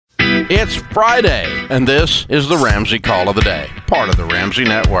It's Friday, and this is the Ramsey Call of the Day, part of the Ramsey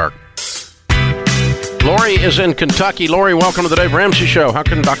Network. Lori is in Kentucky. Lori, welcome to the Dave Ramsey Show. How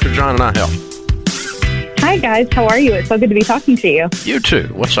can Dr. John and I help? Hi, guys. How are you? It's so good to be talking to you. You too.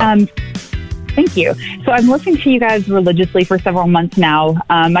 What's up? Thank you. So I'm listening to you guys religiously for several months now.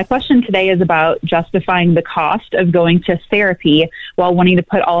 My question today is about justifying the cost of going to therapy while wanting to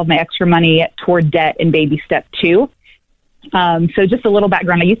put all of my extra money toward debt in baby step 2. So just a little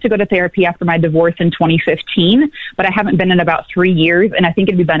background. I used to go to therapy after my divorce in 2015, but I haven't been in about 3 years, and I think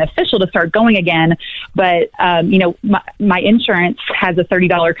it'd be beneficial to start going again. But, my insurance has a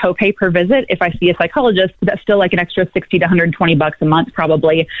 $30 copay per visit. If I see a psychologist, that's still like an extra $60 to $120 a month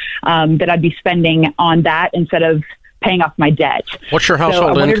probably, that I'd be spending on that instead of paying off my debt. What's your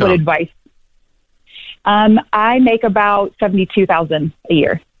household income? What advice? I make about $72,000 a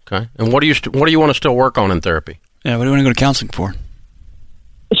year. Okay. And what do you want to still work on in therapy? Yeah, what do you want to go to counseling for?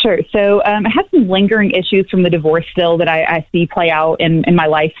 Sure. So I have some lingering issues from the divorce still that I see play out in my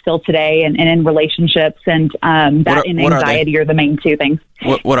life still today and in relationships, and anxiety are the main two things.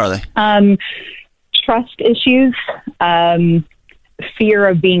 What are they? Trust issues, fear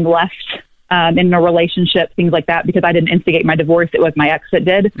of being left in a relationship, things like that, because I didn't instigate my divorce. It was my ex that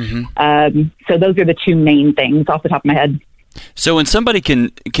did. Mm-hmm. So those are the two main things off the top of my head. So when somebody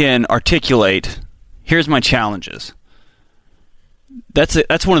can articulate, here's my challenges, that's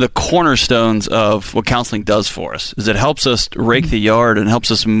one of the cornerstones of what counseling does for us, is it helps us rake the yard and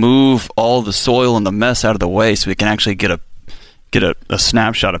helps us move all the soil and the mess out of the way so we can actually get a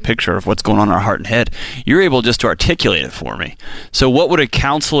snapshot, a picture of what's going on in our heart and head. You're able just to articulate it for me. So what would a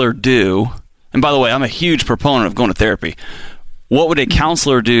counselor do? And by the way, I'm a huge proponent of going to therapy. What would a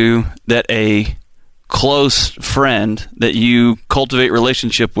counselor do that a close friend that you cultivate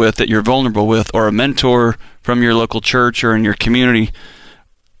relationship with, that you're vulnerable with, or a mentor from your local church or in your community,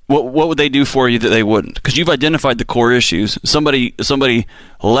 what would they do for you that they wouldn't? Because you've identified the core issues. Somebody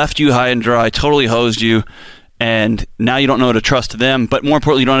left you high and dry, totally hosed you, and now you don't know how to trust them, but more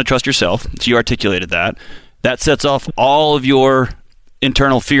importantly, you don't know how to trust yourself. So you articulated that. That sets off all of your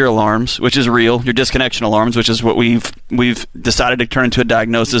internal fear alarms, which is real, your disconnection alarms, which is what we've decided to turn into a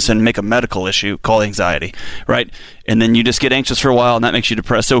diagnosis and make a medical issue called anxiety, right? And then you just get anxious for a while, and that makes you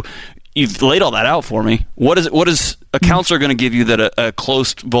depressed. So you've laid all that out for me. What is a counselor going to give you that a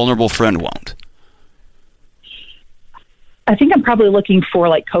close, vulnerable friend won't? I think I'm probably looking for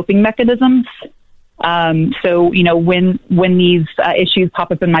like coping mechanisms. So, when these issues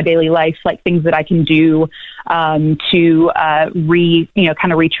pop up in my daily life, like things that I can do to kind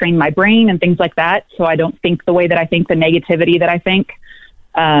of retrain my brain and things like that, so I don't think the way that I think, the negativity that I think,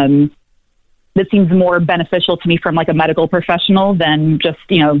 that seems more beneficial to me from like a medical professional than just,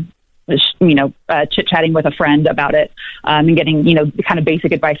 chit-chatting with a friend about it, and getting, kind of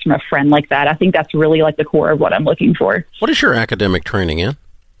basic advice from a friend like that. I think that's really like the core of what I'm looking for. What is your academic training in?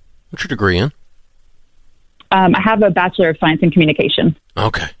 What's your degree in? I have a Bachelor of Science in Communication.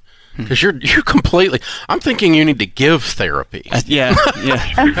 Okay. Because you're completely, I'm thinking you need to give therapy. Yeah.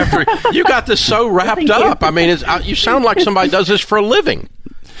 You got this so wrapped up. I mean, you sound like somebody does this for a living.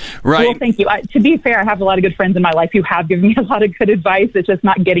 Right. Well, thank you. To be fair, I have a lot of good friends in my life who have given me a lot of good advice. It's just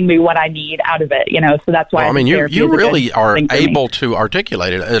not getting me what I need out of it, so that's why. Well, you really are able to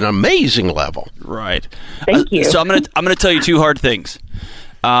articulate it at an amazing level. Right. Thank you. So I'm gonna tell you two hard things.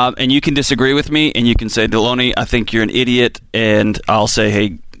 And you can disagree with me, and you can say, Deloney, I think you're an idiot, and I'll say,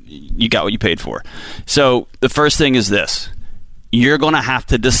 hey, you got what you paid for. So the first thing is this. You're going to have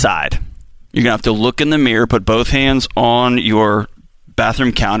to decide. You're going to have to look in the mirror, put both hands on your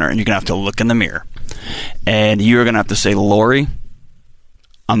bathroom counter, and you're going to have to look in the mirror. And you're going to have to say, Lori,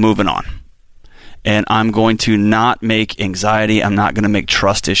 I'm moving on. And I'm going to not make anxiety, I'm not going to make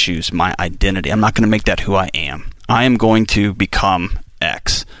trust issues my identity. I'm not going to make that who I am. I am going to become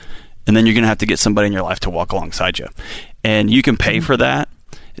X. And then you're going to have to get somebody in your life to walk alongside you. And you can pay for that.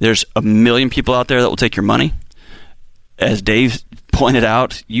 There's a million people out there that will take your money. As Dave pointed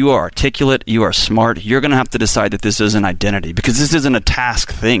out, you are articulate, you are smart. You're going to have to decide that this is an identity, because this isn't a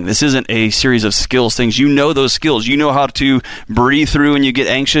task thing. This isn't a series of skills things. You know those skills. You know how to breathe through when you get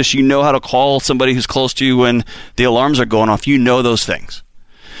anxious. You know how to call somebody who's close to you when the alarms are going off. You know those things.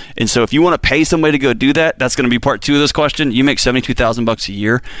 And so if you want to pay somebody to go do that, that's going to be part two of this question. You make $72,000 a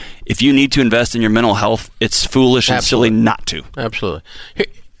year. If you need to invest in your mental health, it's foolish and silly not to. Absolutely.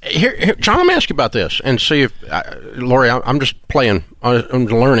 Here, John, let me ask you about this and see if, Lori, I'm just playing, I'm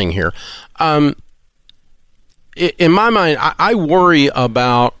learning here. In my mind, I worry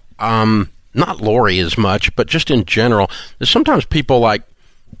about, not Lori as much, but just in general, that sometimes people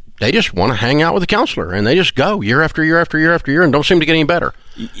they just want to hang out with a counselor and they just go year after year after year after year and don't seem to get any better.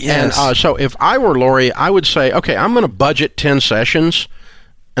 Yes. And so if I were Lori, I would say, okay, I'm going to budget 10 sessions,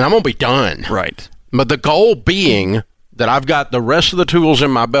 and I'm going to be done. Right. But the goal being that I've got the rest of the tools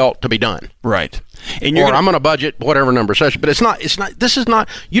in my belt to be done. Right. And Or I'm going to budget whatever number of sessions. But this is not,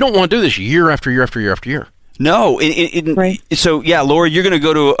 you don't want to do this year after year after year after year. No. Right. So, yeah, Laura, you're going to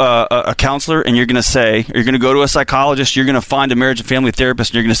go to a counselor and you're going to go to a psychologist. You're going to find a marriage and family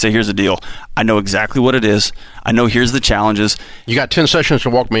therapist and you're going to say, here's the deal. I know exactly what it is. I know here's the challenges. You got 10 sessions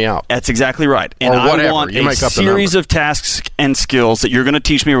to walk me out. That's exactly right. And Or whatever. I want You a make up the series number. of tasks and skills that you're going to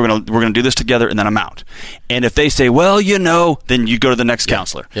teach me. We're going to do this together, and then I'm out. And if they say, well, then you go to the next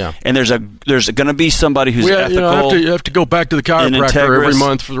counselor. Yeah. And there's going to be somebody who's ethical. You have to go back to the chiropractor every integrous.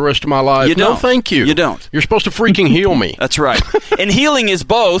 month for the rest of my life. You don't. No, thank you. You don't. You're supposed to freaking heal me. That's right. And healing is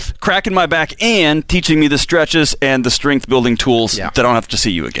both cracking my back and teaching me the stretches and the strength building tools that I don't have to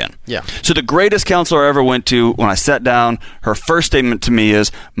see you again. Yeah. So the greatest counselor I ever went to, when I sat down, her first statement to me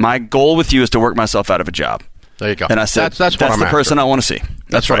is, my goal with you is to work myself out of a job. There you go. And I said, that's what I'm the after. person I want to see.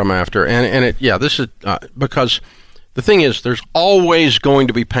 That's what I'm after. And this is because the thing is, there's always going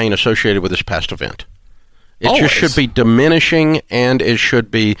to be pain associated with this past event. It Always. just should be diminishing, and it should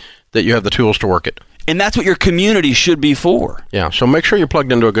be that you have the tools to work it. And that's what your community should be for. Yeah, so make sure you're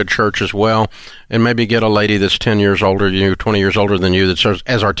plugged into a good church as well, and maybe get a lady that's 10 years older than you, 20 years older than you, that's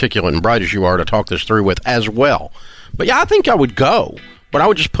as articulate and bright as you are to talk this through with as well. But yeah, I think I would go, but I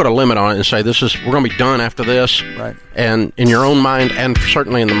would just put a limit on it and say, we're going to be done after this. Right. And in your own mind, and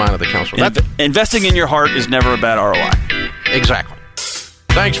certainly in the mind of the counselor. Investing in your heart is never a bad ROI. Exactly.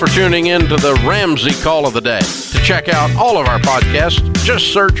 Thanks for tuning in to the Ramsey Call of the Day. To check out all of our podcasts,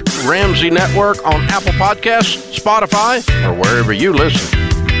 just search Ramsey Network on Apple Podcasts, Spotify, or wherever you listen.